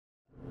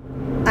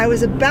I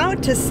was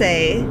about to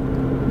say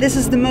this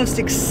is the most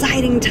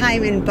exciting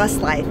time in bus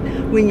life,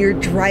 when you're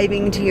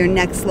driving to your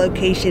next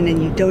location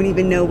and you don't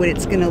even know what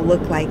it's gonna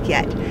look like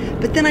yet.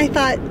 But then I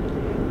thought,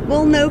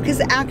 well, no, because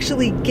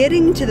actually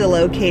getting to the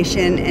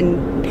location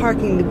and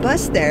parking the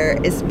bus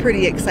there is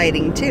pretty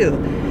exciting too.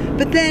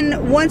 But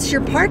then once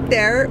you're parked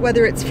there,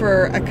 whether it's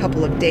for a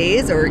couple of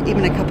days or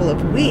even a couple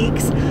of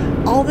weeks,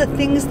 all the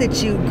things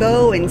that you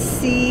go and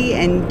see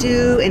and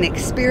do and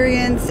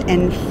experience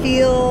and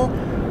feel,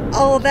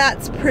 all of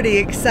that's pretty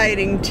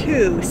exciting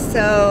too.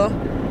 So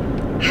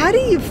how do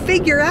you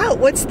figure out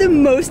what's the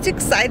most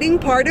exciting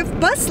part of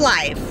bus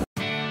life?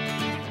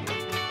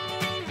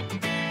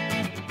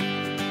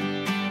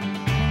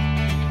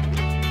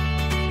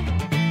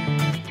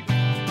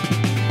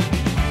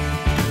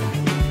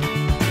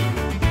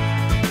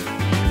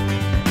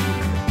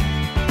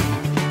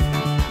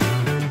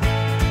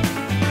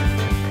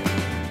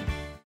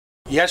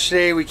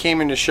 Yesterday we came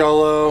into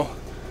Sholo.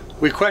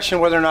 We questioned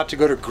whether or not to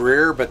go to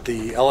Greer, but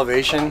the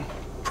elevation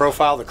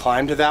profile, the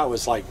climb to that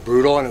was like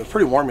brutal, and it was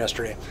pretty warm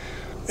yesterday,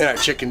 and I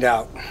chickened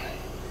out.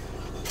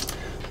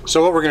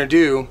 So what we're gonna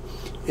do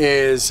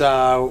is,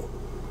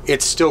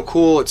 it's still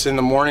cool, it's in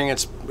the morning,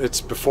 it's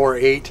before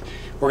 8.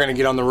 We're gonna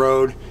get on the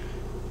road.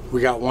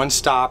 We got one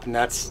stop, and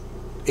that's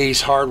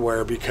Ace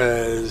Hardware,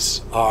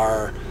 because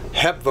our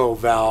HepVo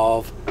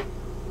valve,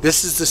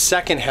 this is the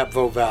second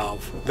HepVo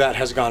valve that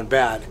has gone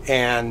bad,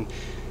 and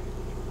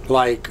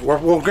like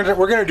we're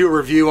gonna do a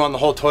review on the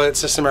whole toilet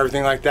system,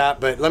 everything like that.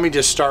 But let me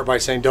just start by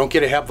saying, don't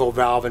get a HepVo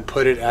valve and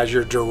put it as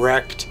your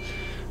direct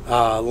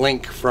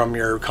link from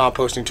your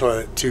composting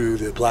toilet to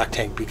the black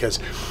tank, because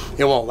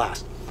it won't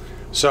last.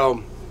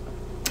 So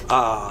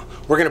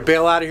we're gonna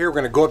bail out of here. We're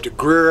gonna go up to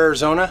Greer,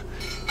 Arizona,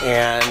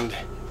 and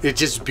it's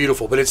just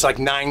beautiful, but it's like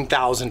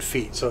 9,000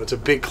 feet, so it's a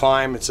big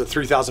climb. It's a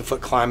 3,000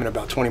 foot climb and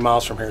about 20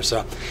 miles from here,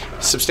 so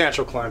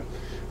substantial climb.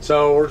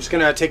 So we're just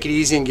gonna take it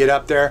easy and get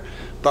up there,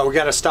 but we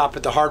gotta stop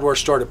at the hardware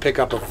store to pick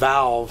up a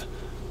valve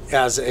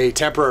as a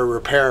temporary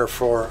repair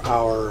for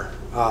our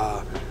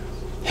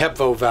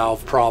HepVo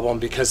valve problem,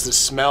 because the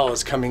smell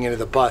is coming into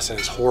the bus and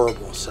it's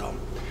horrible. So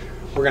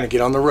we're gonna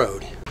get on the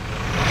road.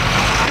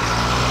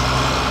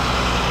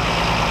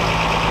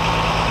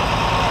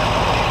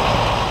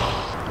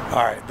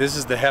 All right, this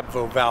is the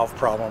HepVo valve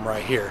problem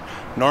right here.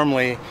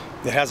 Normally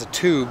it has a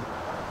tube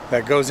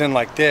that goes in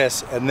like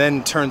this and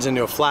then turns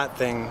into a flat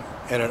thing,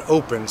 and it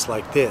opens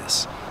like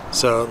this,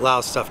 so it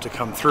allows stuff to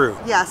come through.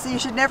 Yeah, so you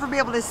should never be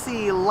able to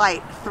see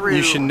light through.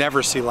 You should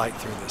never see light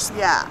through this thing.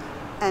 Yeah,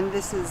 and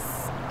this is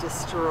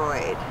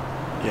destroyed.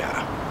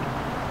 Yeah.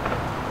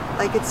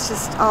 Like it's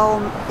just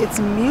all, it's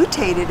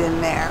mutated in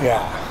there.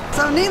 Yeah.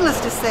 So needless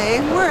to say,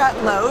 we're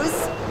at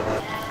Lowe's.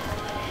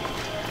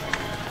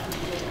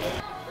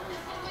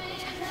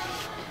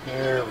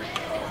 There we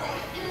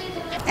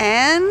go.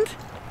 And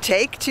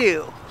take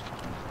two.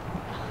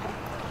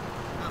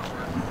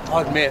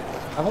 I'll admit,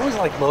 I've always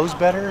liked Lowe's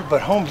better,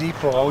 but Home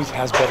Depot always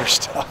has better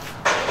stuff.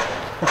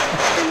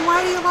 Then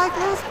why do you like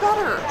Lowe's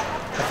better?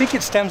 I think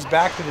it stems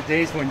back to the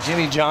days when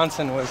Jimmy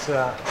Johnson was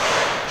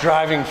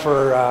driving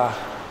for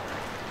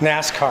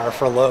NASCAR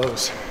for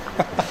Lowe's.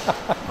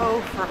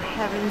 Oh, for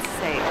heaven's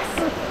sakes.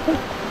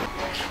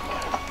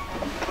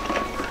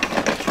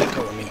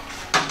 Go with me.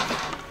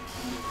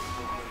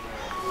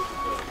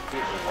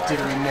 Did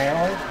we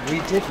nail it? We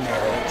did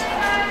nail it.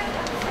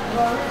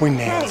 We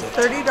nailed it.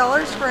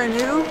 $30 for a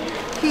new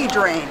pee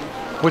drain.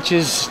 Which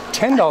is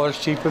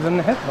 $10 cheaper than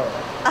the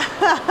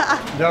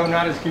HepVo. Though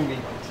not as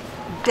convenient.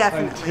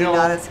 Definitely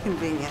not as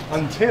convenient.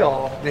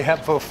 Until the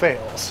HepVo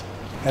fails.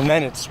 And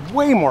then it's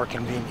way more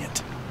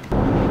convenient.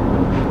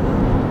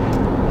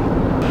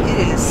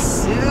 It is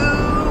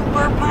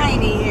super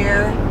piney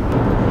here.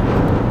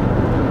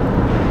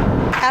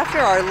 After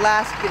our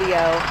last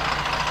video,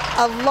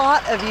 a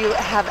lot of you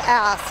have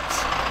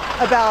asked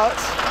about,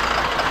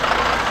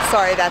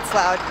 sorry that's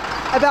loud,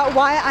 about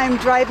why I'm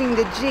driving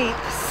the Jeep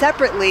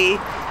separately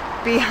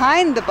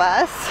behind the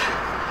bus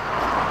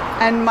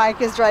and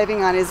Mike is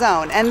driving on his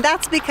own. And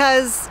that's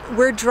because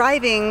we're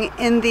driving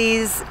in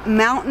these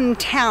mountain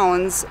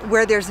towns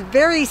where there's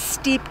very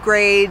steep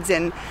grades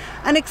and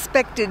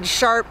unexpected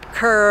sharp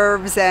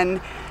curves,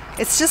 and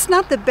it's just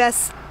not the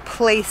best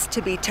place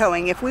to be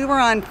towing. If we were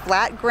on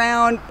flat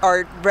ground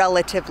or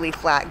relatively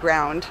flat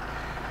ground,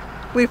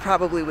 we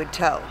probably would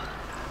tow,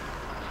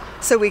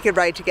 so we could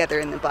ride together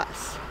in the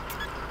bus.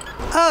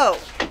 Oh,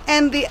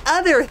 and the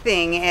other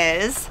thing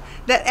is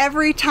that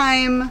every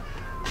time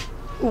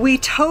we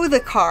tow the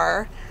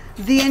car,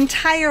 the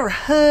entire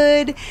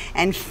hood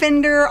and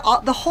fender,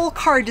 the whole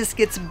car just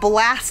gets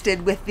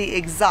blasted with the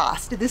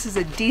exhaust. This is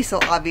a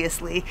diesel,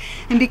 obviously,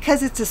 and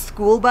because it's a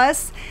school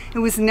bus, it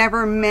was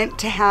never meant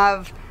to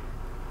have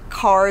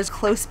cars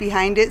close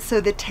behind it, so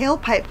the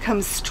tailpipe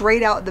comes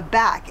straight out the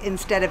back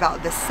instead of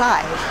out the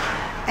side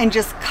and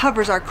just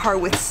covers our car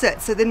with soot.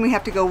 So then we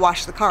have to go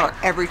wash the car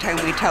every time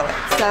we tow it.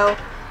 So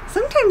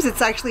sometimes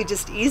it's actually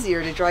just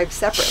easier to drive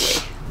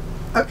separately.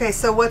 Okay,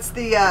 so what's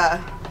the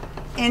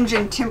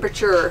engine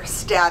temperature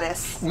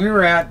status? We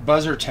were at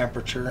buzzer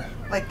temperature.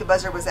 Like the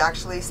buzzer was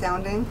actually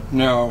sounding?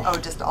 No. Oh,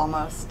 just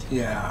almost.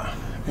 Yeah.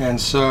 And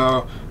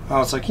so I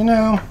was like,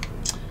 now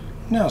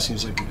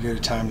seems like a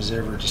good time as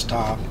ever to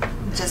stop.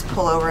 Just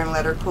pull over and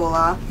let her cool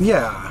off?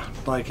 Yeah,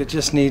 like it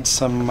just needs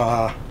some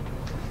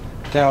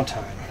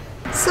downtime.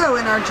 So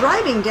in our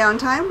driving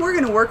downtime, we're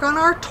going to work on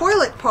our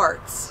toilet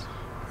parts.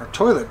 Our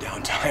toilet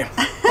downtime.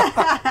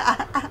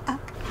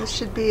 This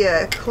should be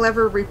a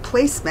clever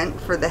replacement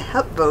for the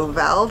HepVo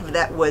valve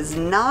that was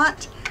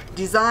not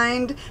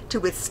designed to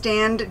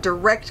withstand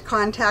direct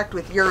contact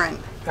with urine.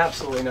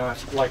 Absolutely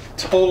not. Like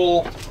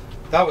total,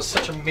 that was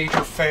such a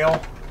major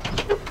fail.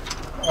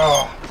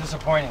 Oh,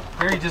 disappointing.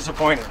 Very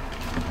disappointing.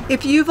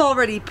 If you've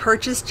already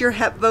purchased your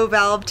HepVo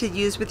valve to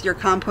use with your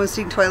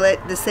composting toilet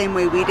the same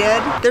way we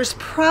did, there's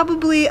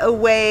probably a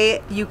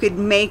way you could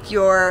make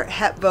your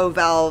HepVo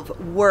valve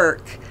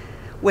work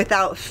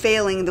without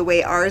failing the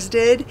way ours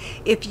did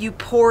if you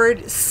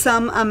poured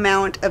some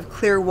amount of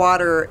clear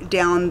water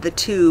down the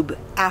tube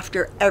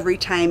after every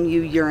time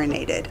you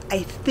urinated.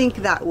 I think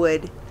that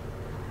would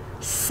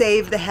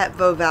save the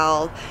HepVo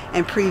valve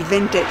and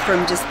prevent it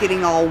from just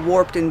getting all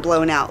warped and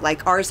blown out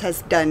like ours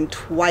has done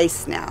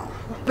twice now.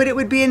 But it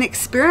would be an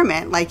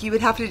experiment. Like you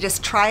would have to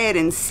just try it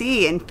and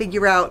see and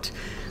figure out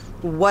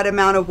what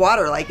amount of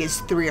water, like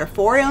is 3 or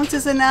 4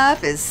 ounces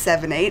enough? Is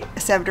 7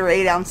 or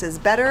 8 ounces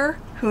better?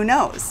 Who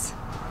knows?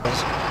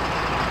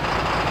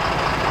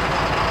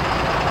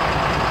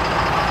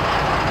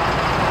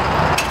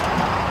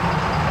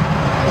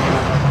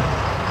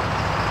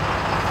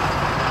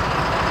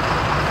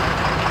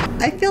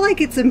 I feel like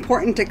it's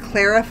important to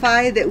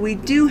clarify that we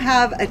do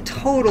have a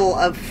total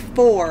of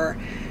 4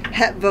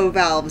 HepVo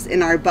valves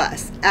in our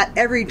bus at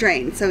every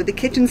drain. So the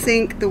kitchen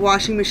sink, the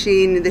washing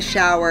machine, the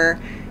shower,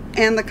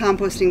 and the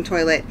composting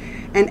toilet.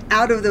 And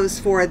out of those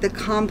 4, the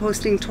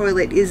composting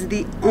toilet is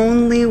the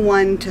only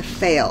one to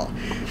fail.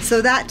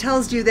 So that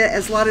tells you that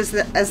as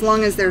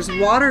long as there's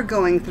water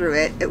going through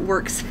it, it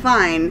works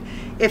fine.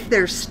 If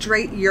there's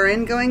straight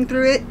urine going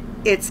through it,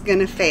 it's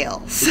gonna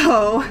fail.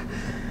 So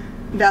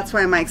that's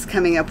why Mike's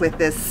coming up with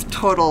this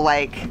total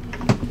like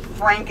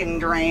Franken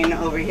drain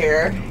over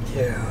here.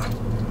 Yeah.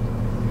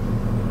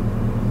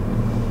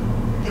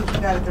 Think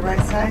you got it the right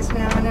size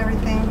now and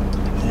everything?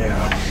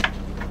 Yeah.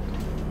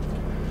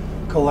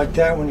 Go like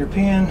that when you're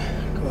peeing,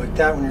 go like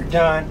that when you're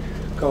done,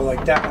 go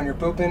like that when you're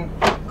pooping,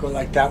 go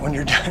like that when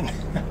you're done.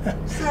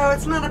 So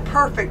it's not a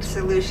perfect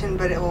solution,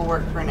 but it will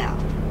work for now.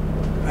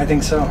 I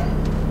think so.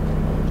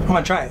 I'm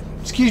gonna try it.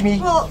 Excuse me.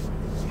 Well,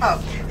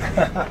 oh.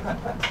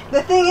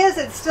 The thing is,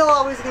 it's still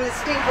always going to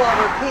stink while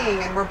we're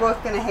peeing, and we're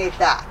both going to hate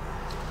that.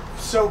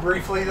 So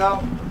briefly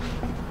though.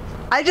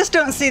 I just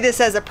don't see this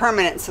as a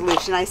permanent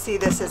solution. I see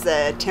this as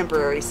a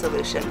temporary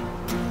solution.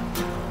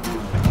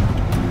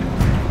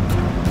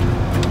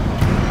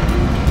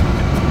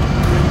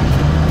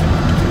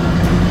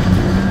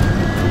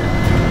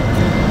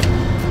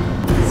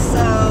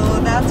 So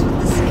that's what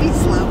the ski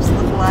slopes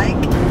look like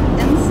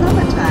in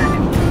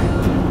summertime.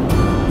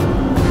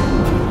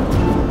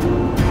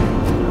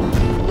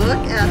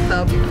 Look at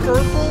the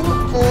purple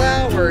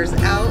flowers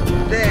out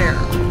there.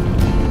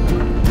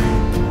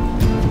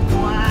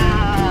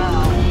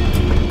 Wow.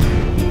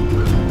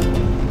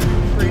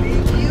 Pretty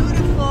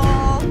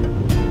beautiful.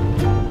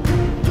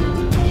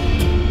 Nice.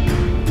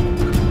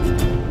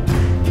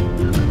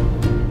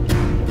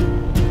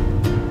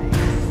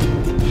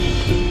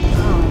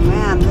 Oh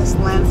man, this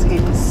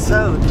landscape is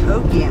so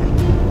Tolkien.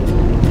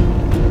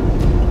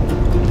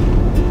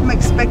 I'm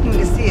expecting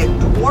to see a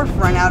dwarf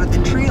run out of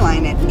the tree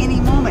line at any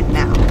moment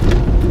now.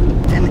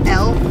 An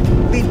elf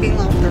leaping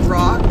off the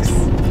rocks.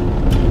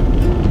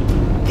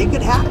 It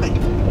could happen.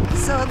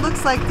 So it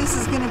looks like this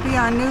is going to be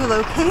our new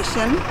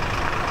location.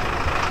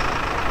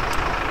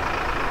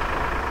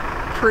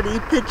 Pretty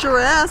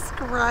picturesque,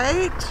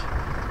 right?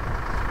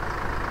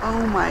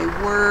 Oh my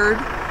word.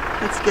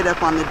 Let's get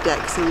up on the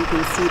deck so we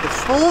can see the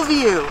full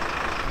view.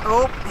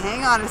 Oh,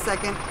 hang on a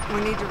second.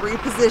 We need to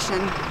reposition.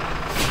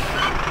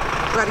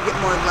 Got to get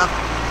more level.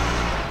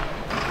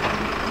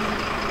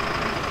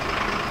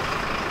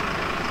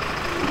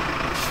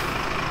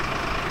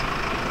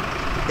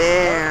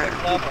 There.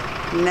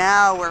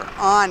 Now we're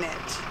on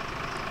it.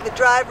 The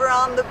driver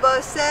on the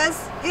bus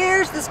says,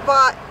 here's the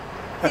spot.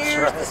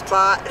 Here's the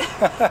spot.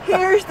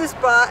 Here's the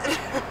spot.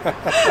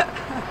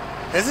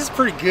 This is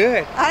pretty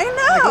good. I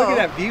know. Like, look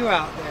at that view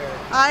out there.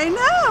 I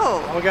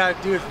know. All we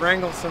gotta do is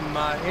wrangle some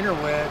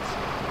interwebs,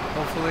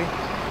 hopefully.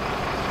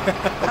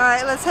 All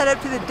right, let's head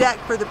up to the deck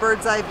for the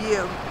bird's eye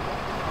view. All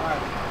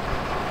right.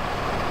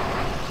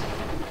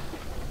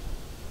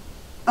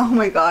 Oh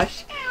my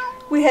gosh.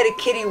 We had a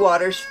kitty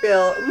water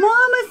spill.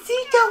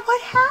 Mamacita,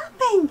 what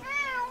happened?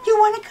 You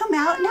want to come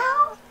out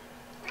now?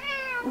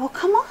 Well,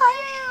 come on.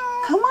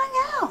 Come on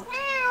out.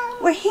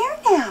 We're here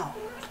now.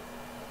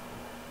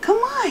 Come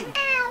on.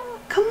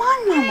 Come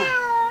on, Mama.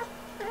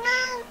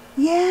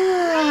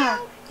 Yeah.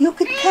 You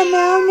could come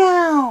out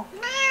now.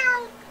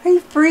 Are you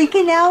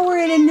freaking out? We're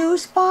in a new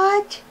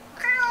spot?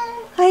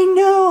 I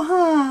know,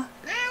 huh?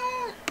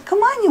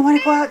 Come on, you want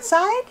to go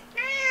outside?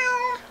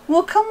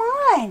 Well, come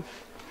on.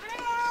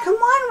 Come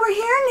on, we're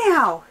here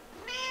now.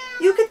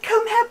 You could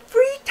come have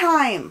free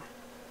time.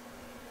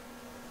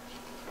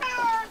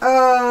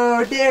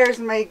 Oh, there's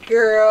my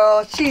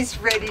girl. She's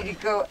ready to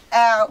go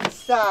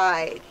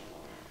outside.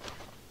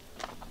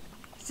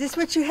 Is this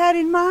what you had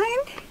in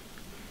mind?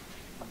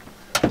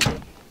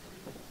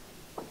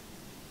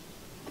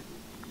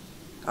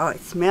 Oh,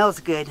 it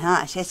smells good,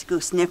 huh? Let's go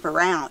sniff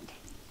around.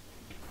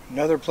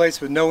 Another place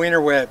with no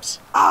interwebs.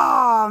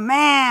 Oh,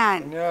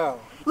 man. No.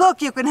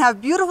 Look, you can have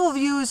beautiful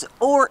views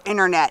or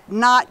internet,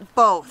 not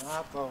both.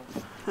 Not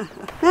both.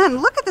 Man,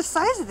 look at the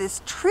size of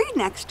this tree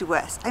next to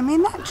us. I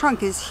mean, that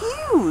trunk is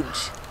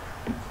huge.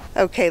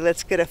 Okay,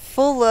 let's get a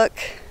full look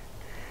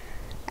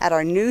at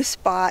our new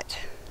spot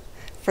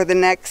for the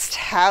next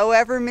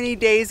however many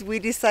days we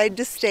decide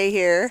to stay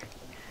here.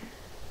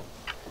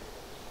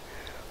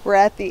 We're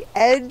at the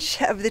edge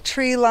of the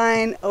tree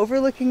line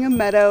overlooking a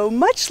meadow,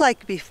 much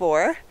like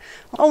before,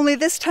 only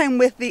this time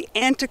with the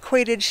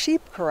antiquated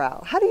sheep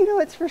corral. How do you know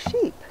it's for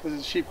sheep? This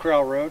is Sheep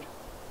Corral Road.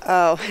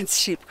 Oh, it's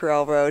Sheep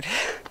Corral Road.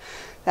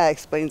 That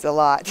explains a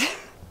lot.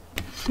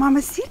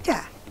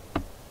 Mamacita,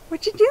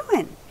 what you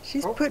doing?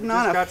 She's putting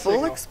on a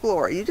full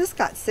explorer. You just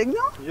got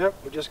signal? Yep,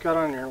 we just got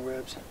on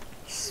interwebs.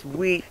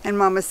 Sweet. And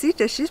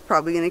Mamacita, she's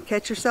probably going to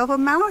catch herself a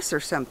mouse or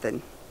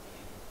something.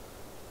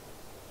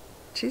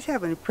 She's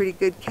having a pretty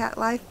good cat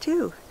life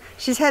too.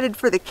 She's headed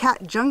for the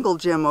cat jungle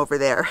gym over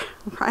there,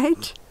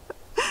 right?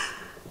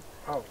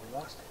 Oh, we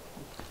lost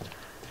it.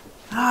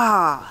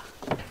 Ah,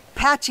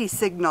 patchy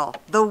signal,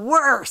 the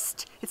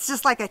worst. It's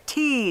just like a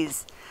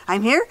tease.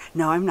 I'm here?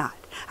 No, I'm not.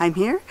 I'm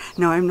here?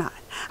 No, I'm not.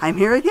 I'm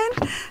here again?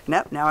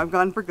 Nope, now I'm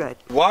gone for good.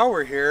 While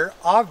we're here,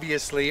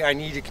 obviously I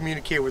need to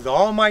communicate with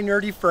all my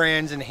nerdy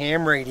friends in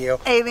ham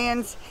radio.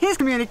 Aliens. He's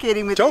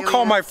communicating with Don't aliens.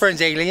 call my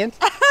friends aliens.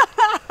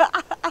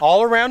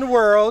 All around the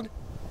world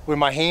with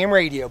my ham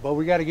radio, but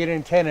we got to get an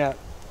antenna up.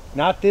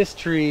 Not this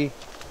tree.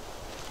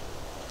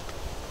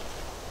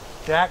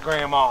 That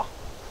grandma,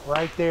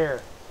 right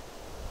there.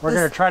 We're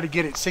going to try to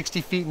get it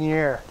 60 feet in the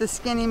air. The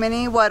skinny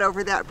mini, what,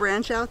 over that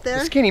branch out there?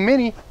 The skinny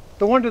mini,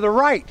 the one to the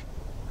right.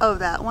 Oh,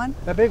 that one?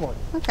 That big one.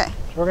 Okay. So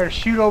we're going to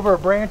shoot over a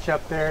branch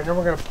up there, and then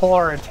we're going to pull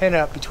our antenna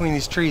up between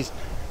these trees.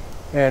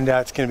 And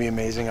it's going to be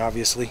amazing,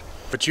 obviously.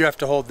 But you have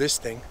to hold this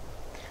thing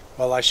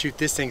while I shoot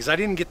this thing, because I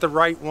didn't get the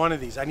right one of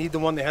these. I need the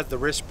one that has the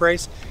wrist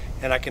brace,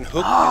 and I can hook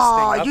this thing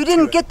up. Oh, you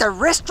didn't get the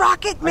wrist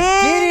rocket,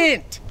 man? I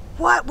didn't.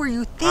 What were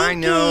you thinking? I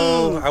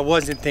know. I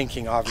wasn't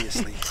thinking,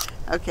 obviously.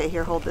 Okay,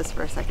 here, hold this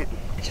for a second.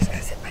 I just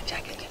gotta zip my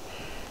jacket.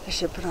 I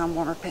should put on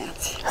warmer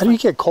pants. How do you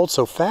get cold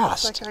so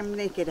fast? It's like I'm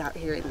naked out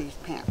here in these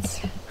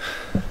pants.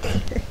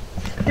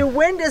 The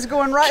wind is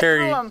going right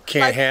Carrie through them.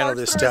 can't handle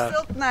this stuff.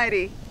 Silk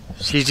nightie.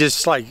 She's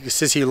just like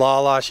sissy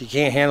lala. She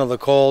can't handle the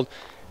cold.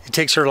 It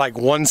takes her like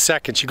 1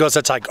 second. She goes,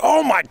 that's like,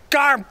 oh my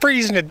God, I'm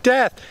freezing to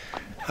death.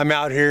 I'm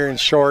out here in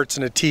shorts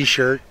and a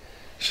t-shirt.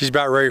 She's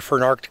about ready for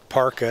an Arctic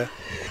parka.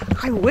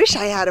 I wish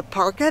I had a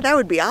parka. That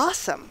would be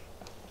awesome.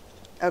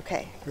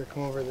 Okay. Here,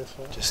 come over this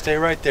way. Just stay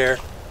right there.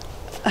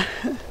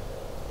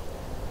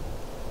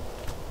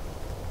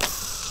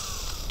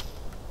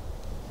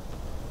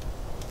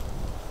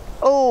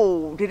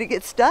 Oh, did it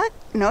get stuck?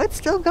 No, it's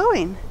still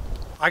going.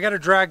 I got to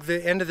drag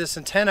the end of this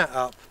antenna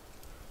up,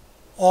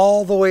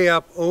 all the way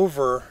up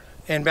over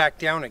and back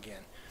down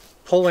again,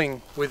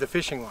 pulling with a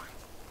fishing line.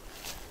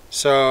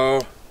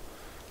 So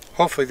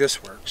hopefully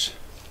this works.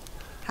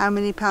 How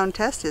many pound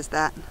test is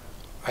that?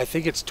 I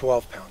think it's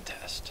 12-pound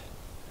test.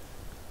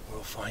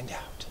 We'll find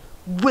out.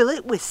 Will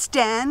it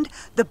withstand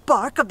the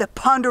bark of the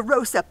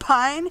ponderosa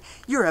pine?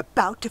 You're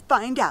about to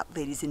find out,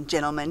 ladies and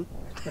gentlemen.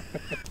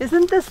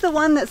 Isn't this the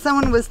one that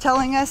someone was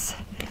telling us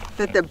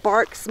that the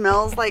bark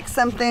smells like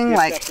something? Yes,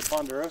 like that's the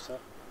ponderosa.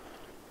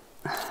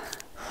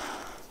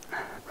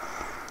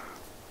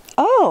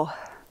 Oh.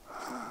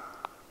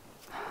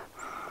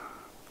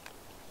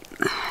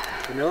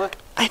 Vanilla?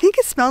 I think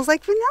it smells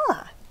like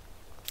vanilla.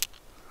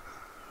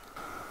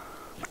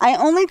 I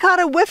only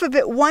caught a whiff of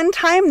it one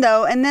time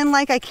though, and then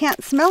like I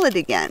can't smell it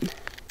again.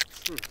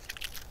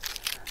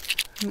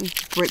 Let me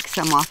break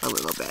some off a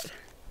little bit.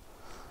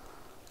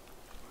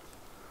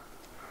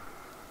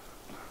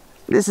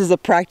 This is a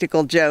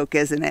practical joke,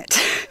 isn't it?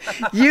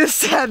 You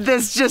said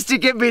this just to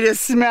get me to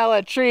smell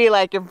a tree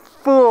like a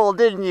fool,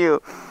 didn't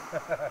you?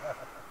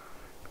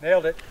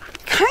 Nailed it.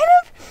 Kind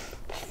of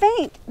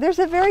faint. There's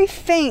a very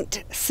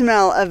faint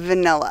smell of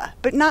vanilla,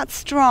 but not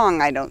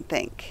strong, I don't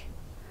think.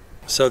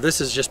 So this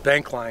is just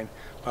bank line.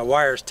 My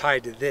wire's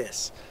tied to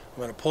this.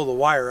 I'm going to pull the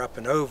wire up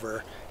and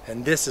over,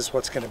 and this is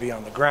what's going to be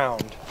on the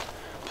ground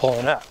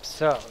pulling up.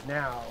 So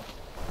now,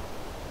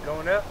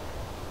 going up.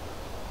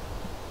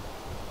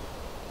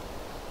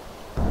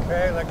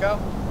 Okay, let go.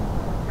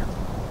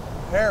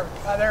 There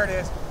it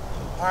is.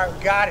 All right,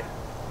 we got it.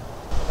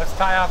 Let's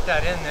tie off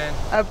that end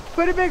then.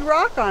 Put a big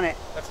rock on it.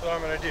 That's what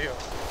I'm going to do.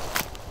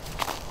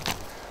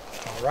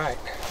 All right.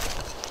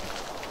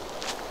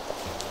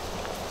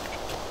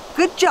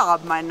 Good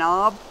job, my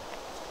knob.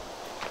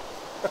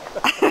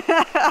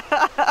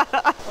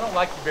 I don't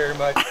like you very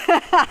much.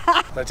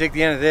 I take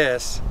the end of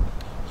this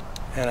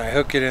and I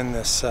hook it in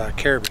this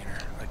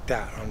carabiner like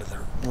that onto the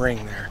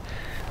ring there.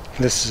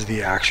 This is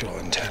the actual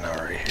antenna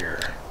right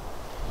here.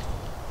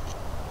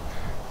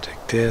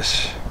 Take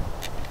this,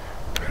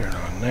 put it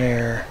on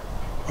there.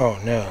 Oh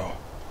no,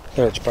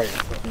 there it's biting.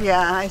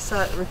 Yeah, I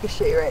saw it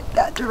ricochet right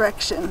that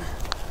direction.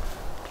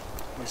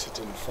 At least it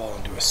didn't fall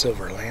into a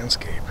silver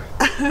landscape.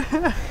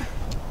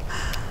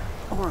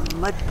 Or a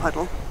mud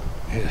puddle.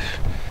 Yeah.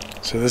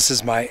 So this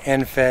is my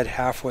end-fed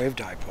half-wave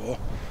dipole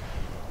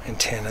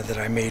antenna that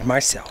I made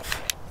myself.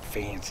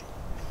 Fancy.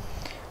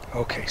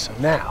 Okay, so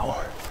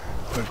now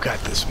we've got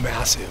this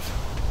massive.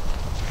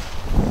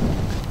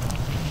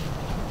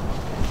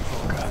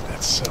 Oh God,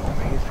 that's so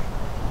amazing.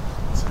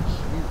 It's so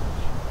huge.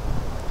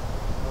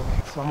 Okay,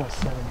 it's almost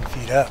 70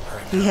 feet up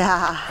right now.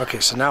 Yeah. Okay,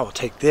 so now we'll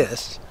take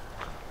this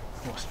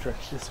and we'll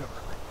stretch this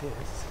over like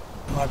this.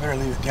 Well, I better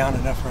leave it down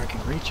enough where I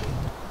can reach it.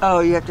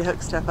 Oh, you have to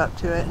hook stuff up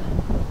to it.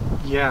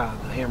 Yeah,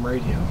 the ham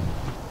radio.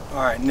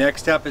 All right,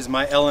 next up is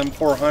my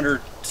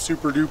LM400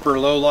 super duper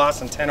low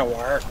loss antenna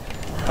wire.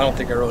 I don't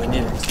think I really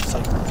need it because it's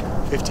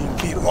like 15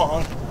 feet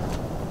long.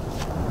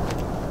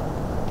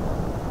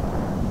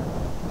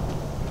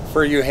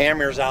 For you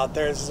hammers out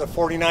there, this is a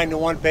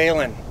 49-to-1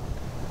 Balin.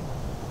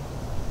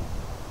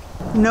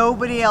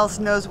 Nobody else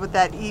knows what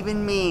that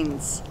even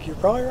means. You're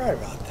probably right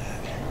about that.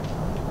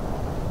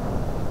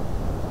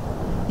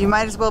 You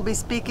might as well be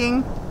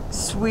speaking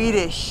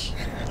Swedish.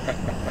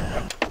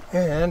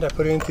 And I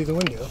put it in through the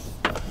window,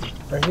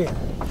 right here.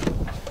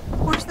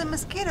 Where's the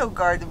mosquito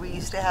guard that we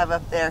used to have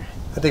up there?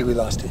 I think we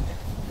lost it.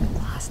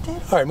 Lost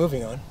it? All right,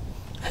 moving on.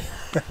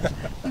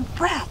 You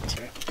brat.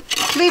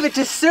 Leave it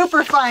to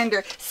Super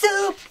Finder.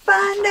 Super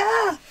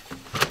Finder!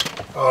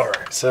 All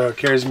right, so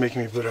Carrie's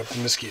making me put up the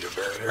mosquito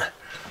barrier.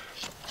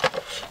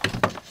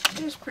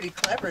 It was pretty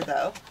clever,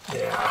 though.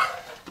 Yeah.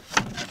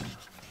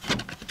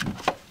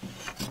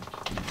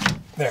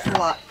 There.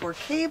 Slot for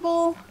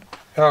cable.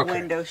 Okay.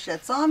 Window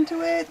shuts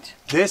onto it.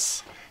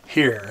 This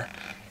here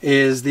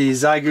is the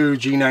Zygu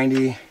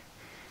G90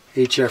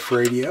 HF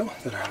radio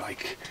that I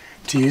like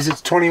to use.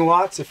 It's 20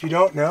 watts if you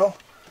don't know,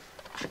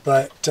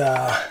 but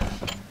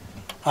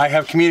I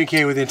have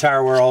communicated with the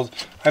entire world.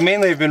 I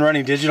mainly have been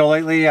running digital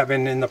lately. I've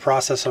been in the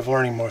process of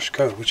learning Morse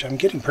code, which I'm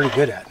getting pretty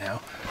good at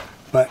now,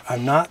 but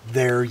I'm not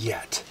there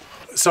yet.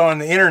 So on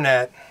the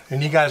internet,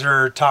 and you guys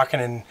are talking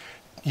and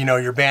you know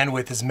your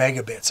bandwidth is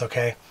megabits,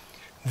 okay?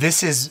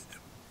 This is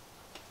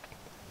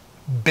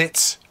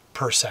bits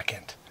per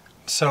second.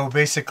 So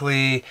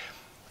basically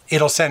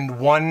it'll send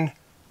one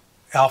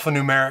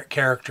alphanumeric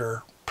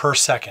character per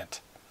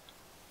second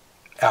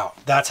out.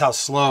 That's how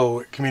slow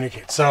it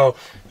communicates. So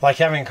like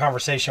having a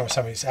conversation with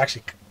somebody is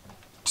actually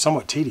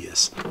somewhat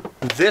tedious.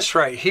 This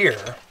right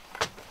here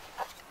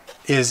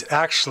is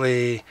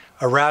actually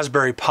a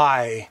Raspberry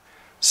Pi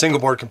single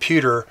board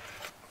computer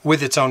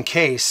with its own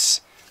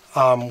case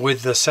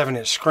with the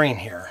 7-inch screen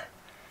here.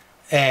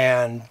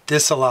 And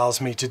this allows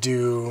me to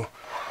do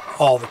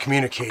all the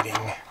communicating.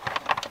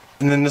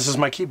 And then this is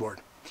my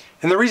keyboard.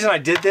 And the reason I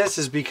did this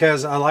is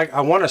because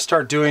I want to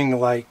start doing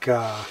like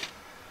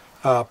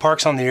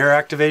parks on the air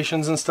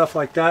activations and stuff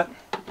like that.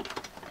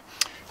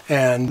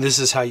 And this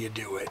is how you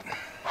do it.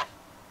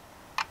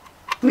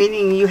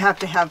 Meaning you have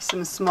to have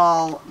some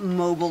small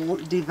mobile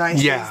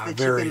devices that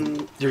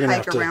you can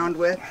hike around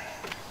with.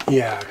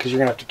 Yeah, because you're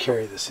gonna have to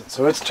carry this in.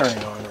 So it's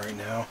turning on right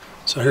now.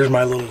 So here's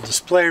my little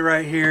display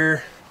right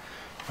here.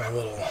 My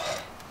little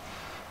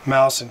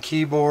mouse and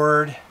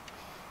keyboard.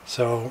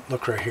 So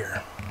look right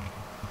here.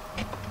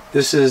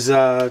 This is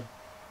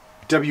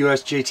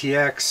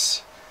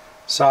WSJTX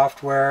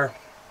software.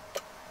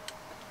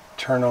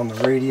 Turn on the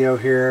radio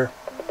here.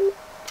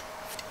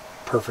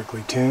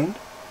 Perfectly tuned.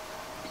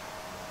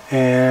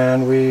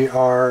 And we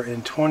are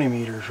in 20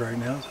 meters right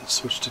now. So let's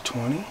switch to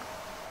 20.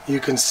 You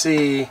can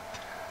see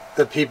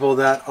the people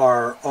that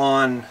are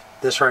on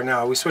this right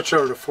now. We switched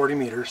over to 40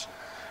 meters.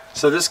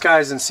 So this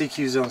guy's in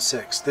CQ Zone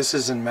 6. This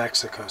is in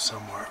Mexico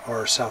somewhere,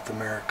 or South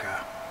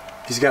America.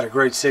 He's got a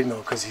great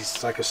signal because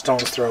he's like a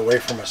stone's throw away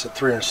from us at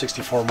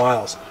 364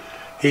 miles.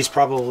 He's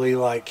probably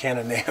like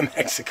Canada,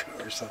 Mexico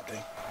or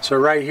something. So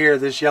right here,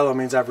 this yellow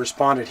means I've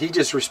responded. He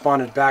just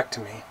responded back to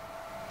me.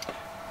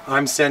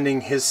 I'm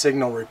sending his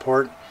signal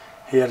report.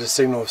 He had a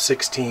signal of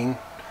 16.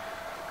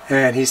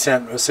 And he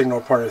sent a signal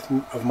report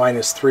of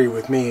 -3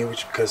 with me,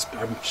 which because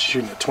I'm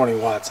shooting at 20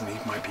 watts and he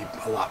might be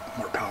a lot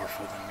more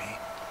powerful than me.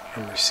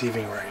 I'm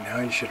receiving right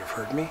now. You should have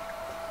heard me.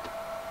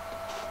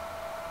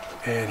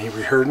 And he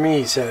reheard me.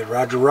 He said,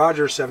 Roger,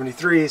 Roger,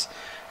 73s.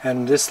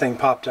 And this thing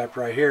popped up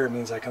right here. It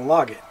means I can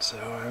log it. So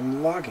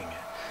I'm logging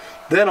it.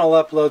 Then I'll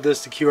upload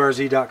this to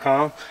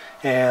QRZ.com.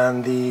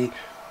 And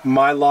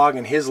my log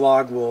and his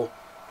log will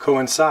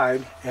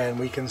coincide. And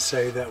we can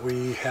say that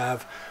we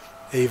have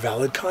a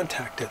valid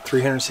contact at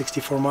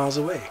 364 miles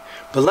away.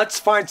 But let's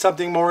find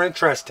something more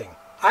interesting.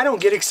 I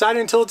don't get excited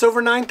until it's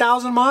over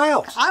 9,000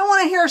 miles. I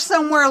want to hear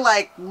somewhere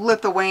like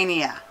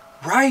Lithuania.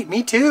 Right,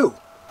 me too.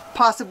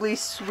 Possibly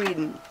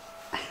Sweden.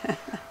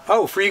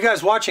 Oh, for you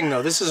guys watching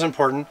though, this is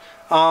important.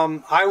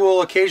 I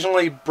will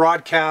occasionally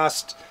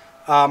broadcast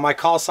my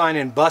call sign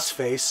in bus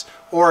face,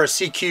 or a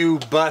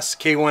CQ bus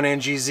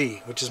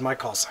K1NGZ, which is my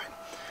call sign.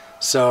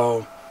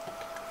 So,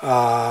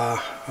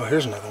 oh,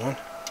 here's another one.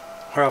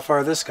 How far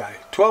is this guy?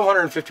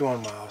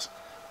 1,251 miles.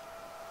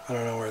 I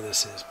don't know where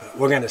this is, but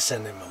we're going to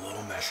send him a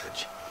little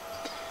message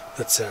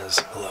that says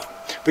hello.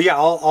 But yeah,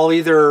 I'll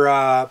either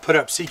put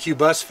up CQ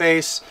bus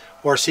face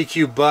or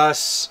CQ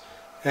bus,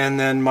 and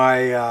then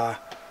my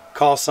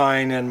call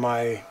sign and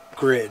my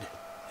grid,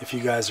 if you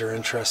guys are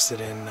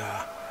interested in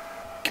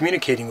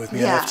communicating with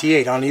me on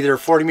FT8 on either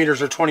 40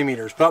 meters or 20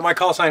 meters. But my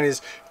call sign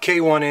is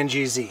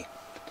K1NGZ.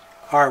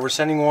 All right, we're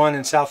sending one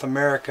in South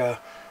America.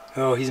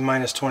 Oh, he's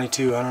minus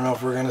 22. I don't know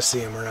if we're going to see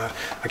him or not.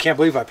 I can't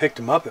believe I picked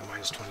him up at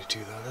minus 22,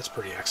 though. That's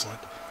pretty excellent.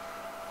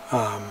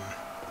 I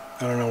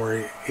don't know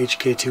where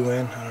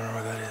HK2N. I don't know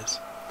where that is.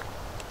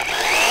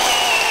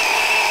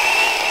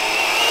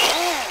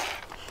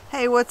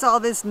 Hey, what's all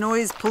this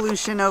noise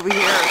pollution over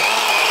here?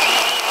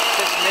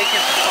 Just making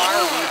some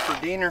firewood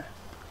for dinner.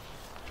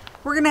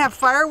 We're going to have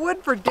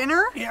firewood for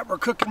dinner? Yeah, we're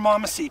cooking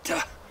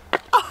mamacita.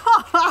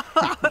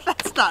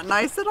 That's not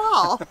nice at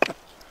all.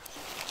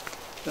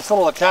 This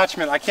little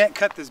attachment, I can't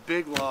cut this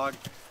big log.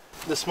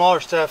 The smaller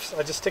stuff,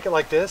 I just stick it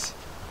like this,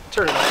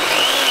 turn it on.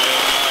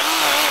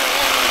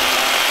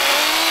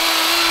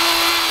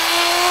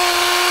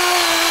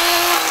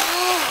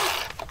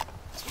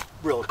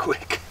 Real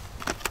quick.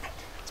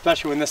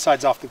 Especially when this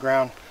side's off the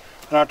ground.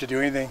 I don't have to do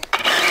anything.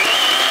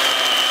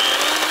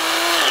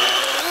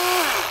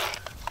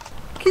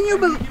 Can you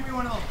give me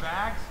one of those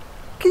bags?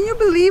 Can you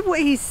believe what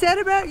he said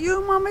about you,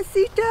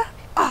 Mamacita?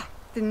 Ah,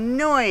 the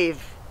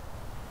noive.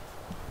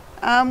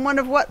 One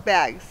of what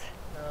bags?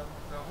 The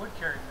wood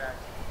carrying bags.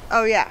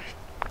 Oh yeah.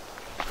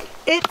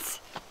 It's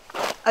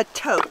a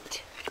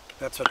tote.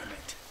 That's what I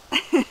meant.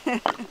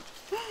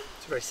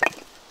 That's what I said.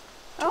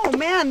 Oh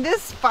man,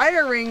 this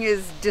fire ring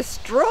is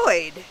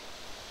destroyed.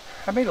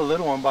 I made a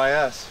little one by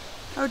us.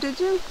 Oh, did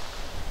you?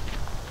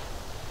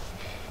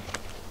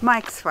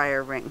 Mike's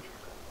fire ring.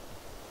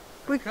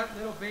 We cut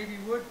little baby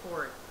wood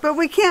for it. But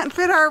we can't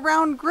fit our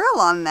round grill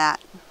on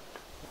that.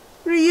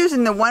 What are you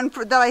using, the one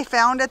that I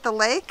found at the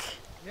lake?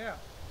 Yeah.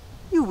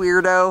 You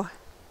weirdo.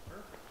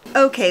 Perfect.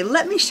 Okay,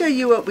 let me show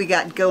you what we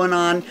got going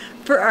on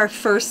for our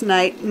first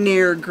night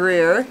near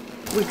Greer.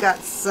 We got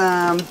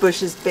some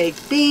Bush's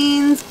baked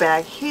beans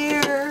back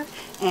here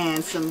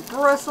and some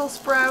Brussels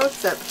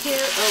sprouts up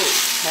here. Oh,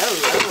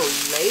 hello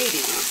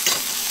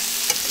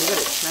ladies. We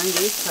gotta turn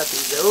these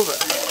puppies over.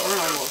 We're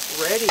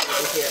almost ready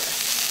over here.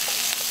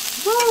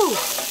 Woo!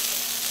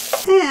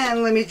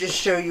 And let me just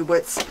show you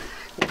what's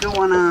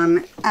going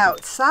on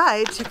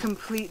outside to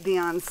complete the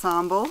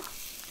ensemble.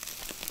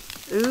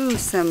 Ooh,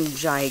 some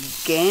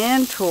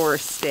gigantor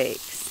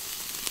steaks.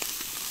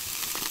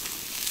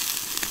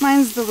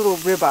 Mine's the little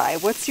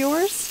ribeye. What's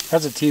yours?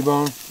 That's a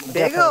T-bone.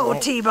 Big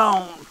old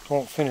T-bone.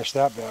 Won't finish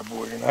that bad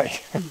boy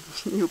tonight.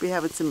 You'll be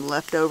having some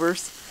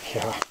leftovers.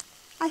 Yeah.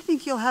 I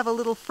think you'll have a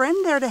little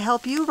friend there to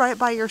help you right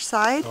by your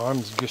side. Oh,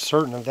 I'm just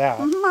certain of that.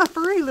 My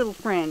furry little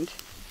friend.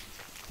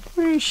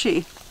 Where is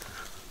she?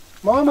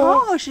 Mama.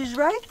 Oh, she's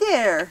right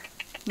there.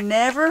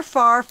 Never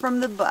far from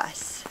the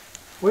bus.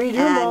 What are you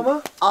doing, and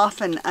Mama?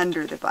 Often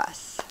under the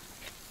bus.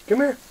 Come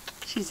here.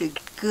 She's a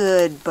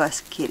good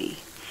bus kitty.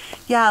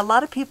 Yeah, a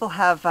lot of people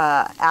have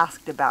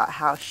asked about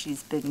how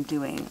she's been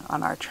doing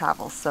on our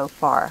travels so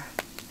far.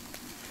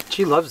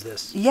 She loves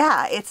this.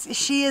 Yeah,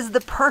 she is the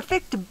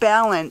perfect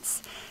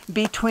balance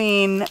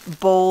between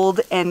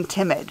bold and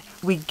timid.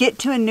 We get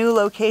to a new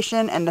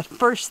location and the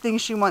first thing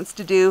she wants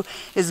to do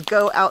is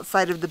go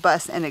outside of the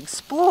bus and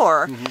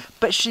explore,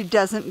 but she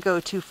doesn't go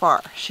too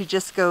far. She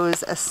just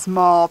goes a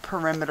small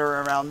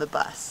perimeter around the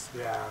bus.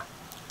 Yeah.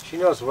 She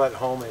knows what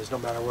home is no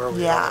matter where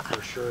we are,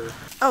 for sure.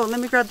 Oh, let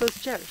me grab those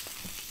chairs.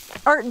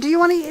 Or do you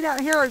want to eat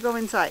out here or go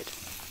inside?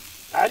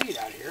 I'd eat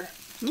out here.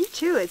 Me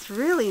too. It's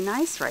really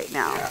nice right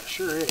now. Yeah, it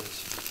sure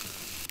is.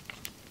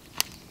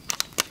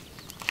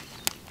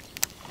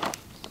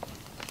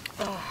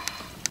 Oh,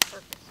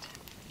 perfect.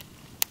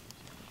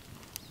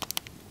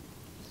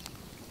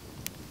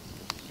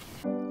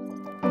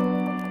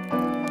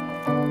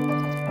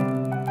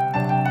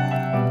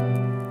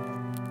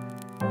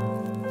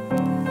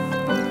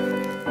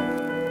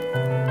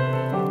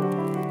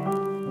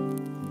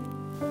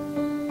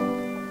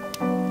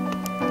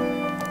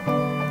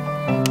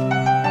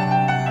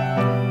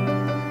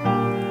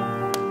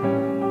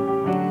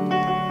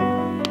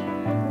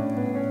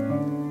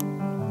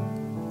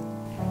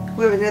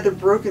 We have another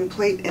broken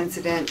plate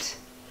incident.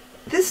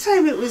 This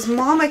time it was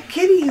Mama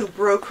Kitty who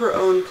broke her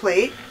own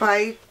plate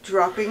by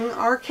dropping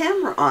our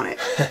camera on it.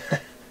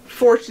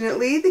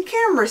 Fortunately, the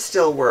camera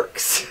still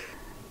works.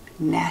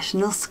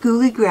 National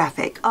Skoolie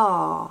graphic.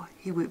 Oh,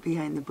 he went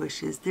behind the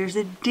bushes. There's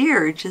a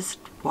deer just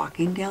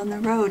walking down the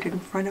road in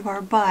front of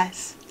our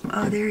bus.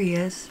 Oh, there he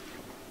is.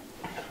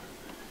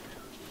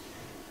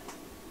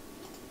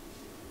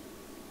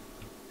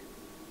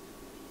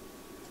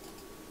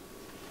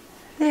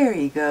 There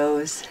he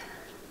goes.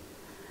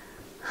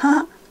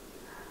 Huh?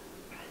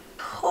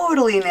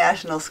 Totally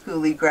National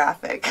Skoolie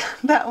graphic.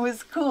 That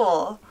was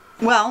cool.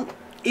 Well,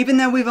 even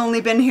though we've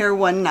only been here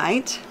one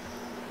night,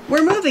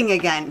 we're moving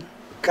again.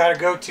 Gotta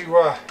go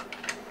to,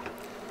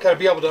 gotta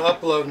be able to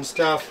upload and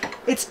stuff.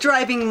 It's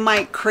driving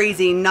Mike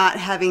crazy not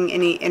having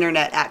any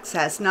internet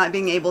access, not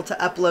being able to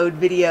upload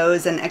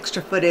videos and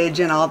extra footage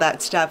and all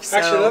that stuff. So.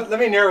 Actually, let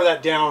me narrow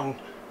that down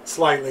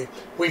slightly.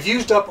 We've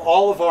used up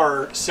all of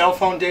our cell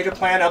phone data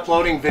plan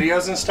uploading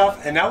videos and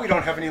stuff, and now we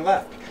don't have any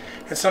left.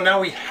 And so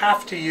now we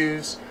have to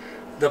use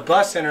the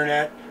bus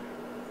internet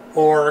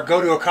or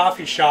go to a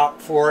coffee shop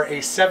for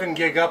a 7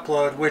 gig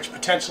upload, which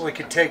potentially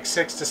could take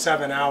 6 to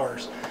 7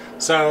 hours.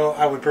 So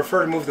I would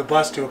prefer to move the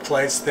bus to a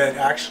place that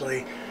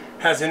actually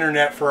has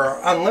internet for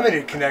our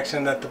unlimited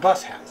connection that the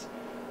bus has.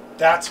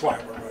 That's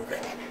why we're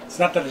moving. It's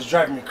not that it's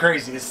driving me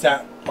crazy, it's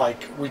that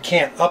like we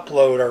can't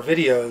upload our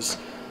videos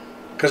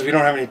because we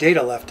don't have any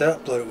data left to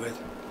upload it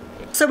with.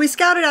 So we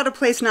scouted out a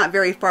place not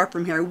very far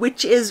from here,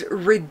 which is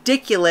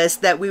ridiculous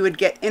that we would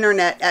get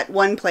internet at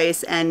one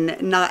place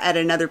and not at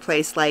another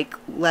place like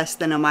less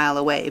than a mile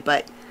away,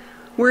 but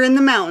we're in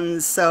the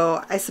mountains,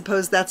 so I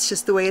suppose that's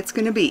just the way it's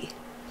going to be.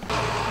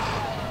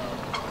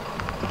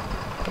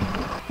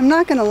 I'm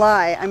not gonna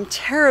lie, I'm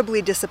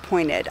terribly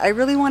disappointed. I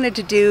really wanted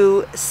to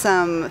do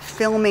some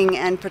filming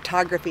and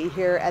photography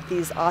here at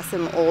these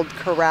awesome old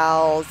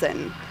corrals,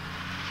 and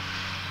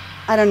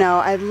I don't know,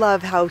 I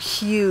love how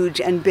huge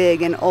and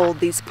big and old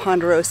these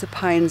ponderosa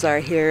pines are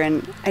here,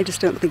 and I just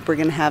don't think we're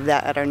gonna have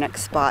that at our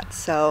next spot,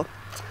 so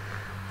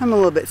I'm a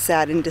little bit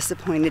sad and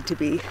disappointed to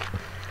be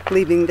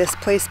leaving this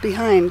place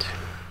behind.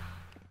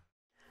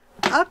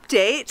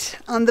 Update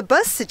on the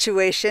bus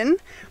situation.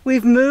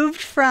 We've moved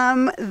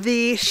from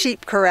the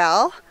sheep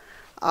corral,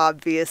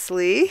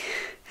 obviously,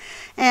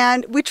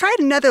 and we tried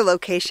another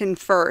location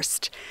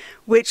first,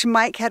 which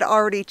Mike had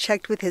already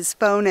checked with his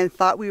phone and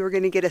thought we were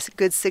going to get a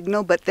good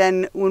signal, but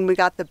then when we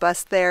got the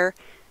bus there,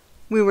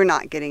 we were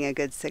not getting a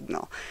good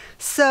signal.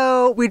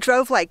 So we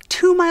drove like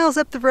 2 miles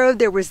up the road.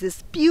 There was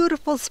this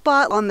beautiful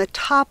spot on the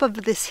top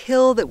of this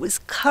hill that was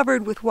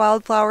covered with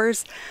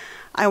wildflowers.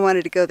 I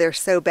wanted to go there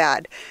so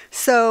bad.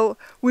 So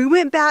we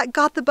went back,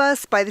 got the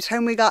bus. By the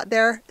time we got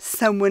there,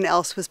 someone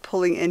else was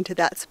pulling into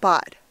that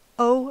spot.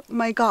 Oh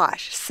my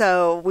gosh.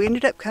 So we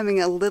ended up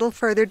coming a little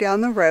further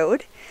down the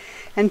road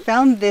and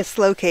found this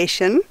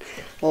location.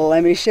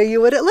 Let me show you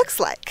what it looks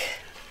like.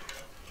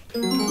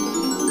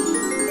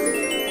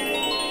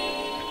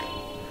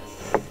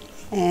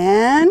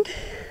 And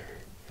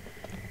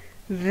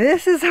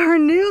this is our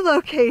new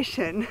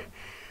location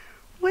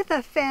with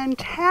a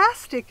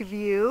fantastic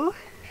view.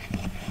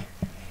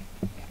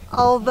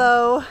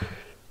 Although,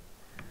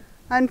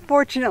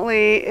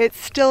 unfortunately, it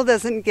still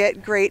doesn't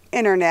get great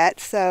internet,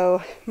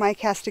 so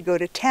Mike has to go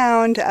to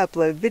town to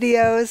upload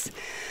videos.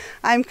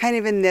 I'm kind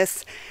of in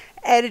this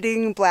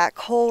editing black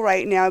hole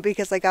right now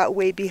because I got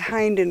way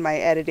behind in my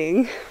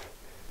editing.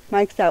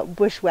 Mike's out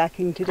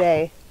bushwhacking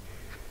today.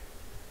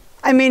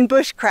 I mean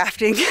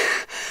bushcrafting.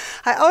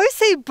 I always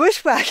say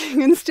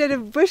bushwhacking instead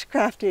of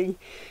bushcrafting.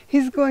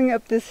 He's going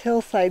up this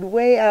hillside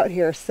way out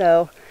here,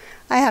 so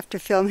I have to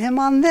film him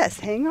on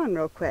this. Hang on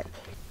real quick.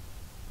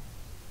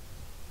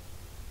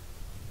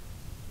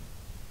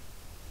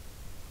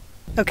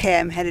 Okay,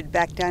 I'm headed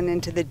back down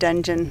into the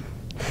dungeon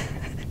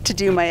to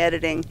do my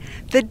editing.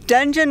 The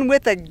dungeon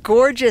with a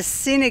gorgeous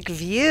scenic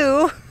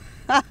view.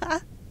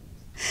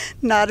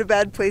 Not a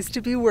bad place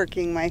to be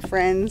working, my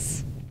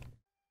friends.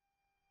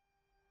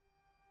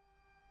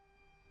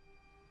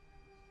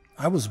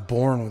 I was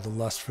born with a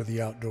lust for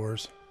the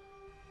outdoors.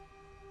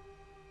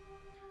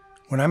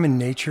 When I'm in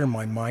nature,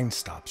 my mind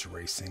stops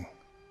racing.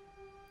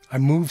 I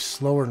move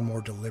slower and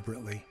more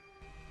deliberately.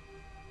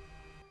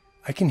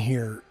 I can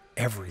hear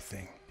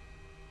everything.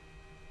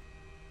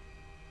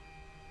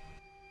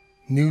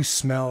 New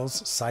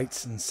smells,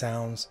 sights, and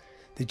sounds,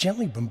 they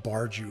gently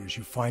bombard you as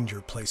you find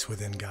your place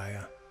within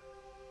Gaia.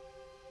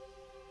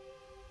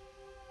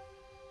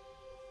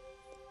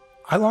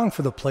 I long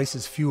for the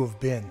places few have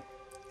been,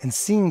 and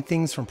seeing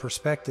things from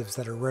perspectives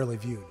that are rarely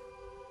viewed.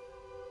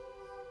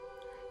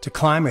 To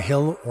climb a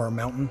hill or a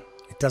mountain,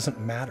 it doesn't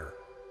matter.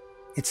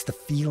 It's the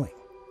feeling.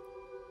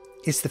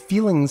 It's the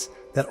feelings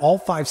that all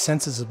 5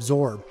 senses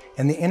absorb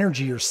and the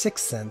energy your 6th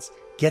sense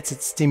gets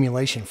its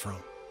stimulation from.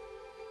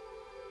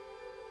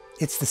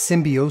 It's the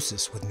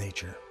symbiosis with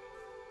nature.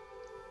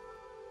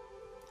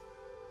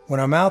 When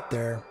I'm out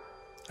there,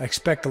 I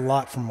expect a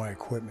lot from my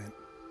equipment.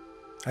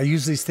 I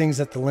use these things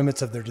at the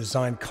limits of their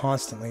design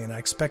constantly, and I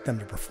expect them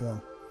to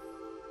perform.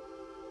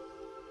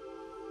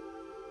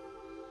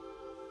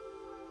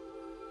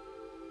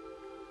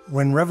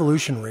 When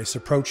RevolutionRace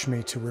approached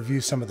me to review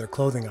some of their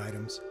clothing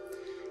items,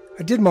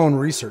 I did my own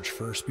research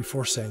first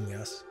before saying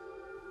yes.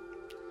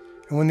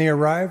 And when they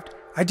arrived,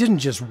 I didn't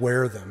just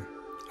wear them,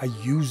 I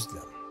used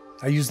them.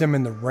 I used them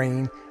in the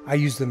rain, I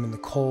used them in the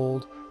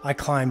cold, I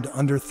climbed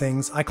under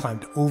things, I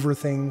climbed over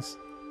things.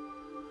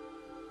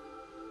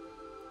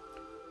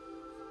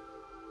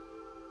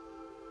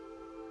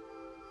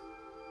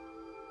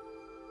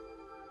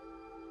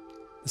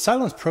 The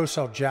Silence Pro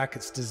Cell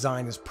jacket's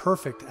design is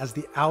perfect as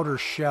the outer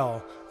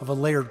shell of a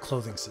layered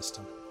clothing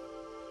system.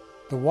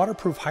 The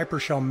waterproof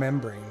hypershell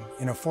membrane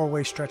in a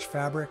 4-way stretch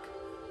fabric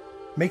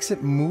makes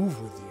it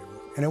move with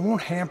you, and it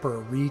won't hamper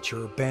or reach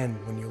or bend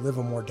when you live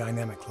a more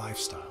dynamic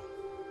lifestyle.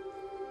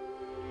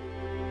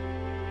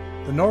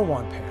 The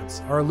Norwan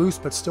pants are a loose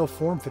but still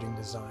form-fitting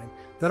design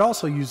that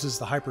also uses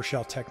the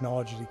hypershell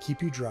technology to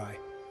keep you dry,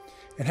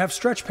 and have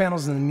stretch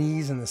panels in the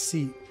knees and the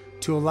seat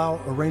to allow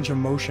a range of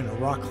motion a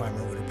rock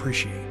climber would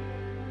appreciate.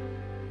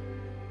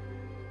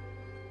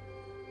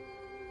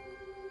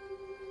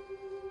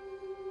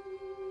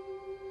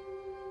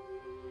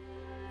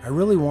 I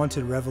really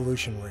wanted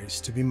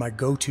RevolutionRace to be my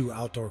go-to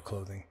outdoor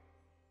clothing.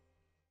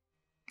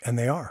 And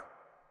they are.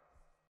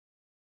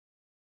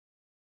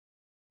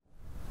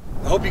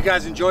 I hope you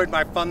guys enjoyed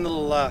my fun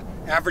little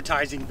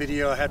advertising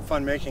video. I had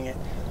fun making it.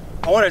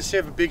 I wanted to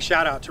give a big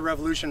shout out to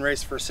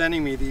RevolutionRace for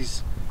sending me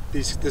this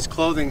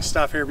clothing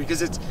stuff here,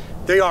 because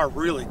they are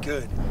really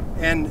good.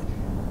 And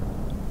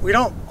we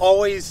don't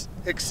always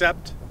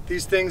accept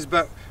these things,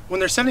 but when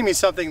they're sending me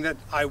something that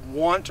I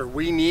want or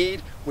we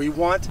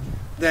want,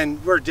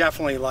 then we're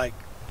definitely like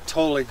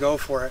totally go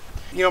for it.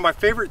 You know, my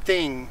favorite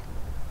thing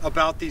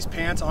about these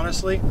pants,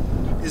 honestly,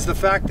 is the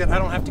fact that I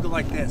don't have to go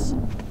like this.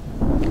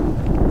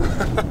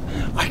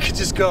 I could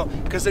just go,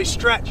 because they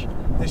stretch,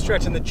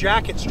 and the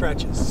jacket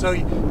stretches, so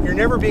you're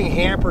never being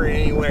hampered in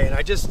any way. And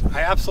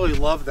I absolutely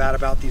love that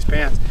about these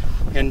pants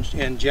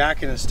and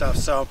jacket and stuff.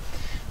 So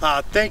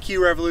thank you,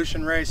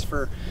 RevolutionRace,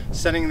 for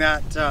sending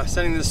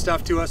this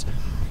stuff to us.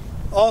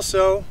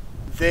 Also,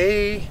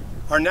 they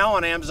are now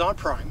on Amazon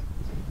Prime,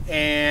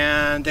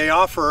 and they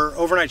offer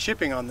overnight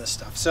shipping on this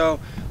stuff, so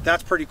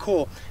that's pretty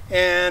cool.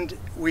 And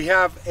we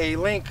have a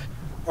link,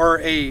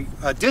 or a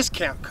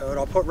discount code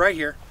I'll put right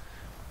here,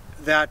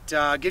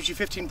 that gives you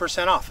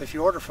 15% off if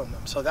you order from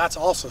them, so that's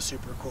also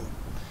super cool.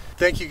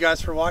 Thank you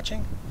guys for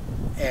watching,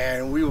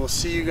 and we will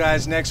see you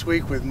guys next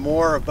week with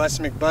more of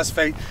Bussin'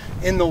 McBusfate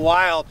in the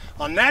wild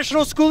on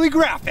National Skoolie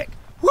Graphic.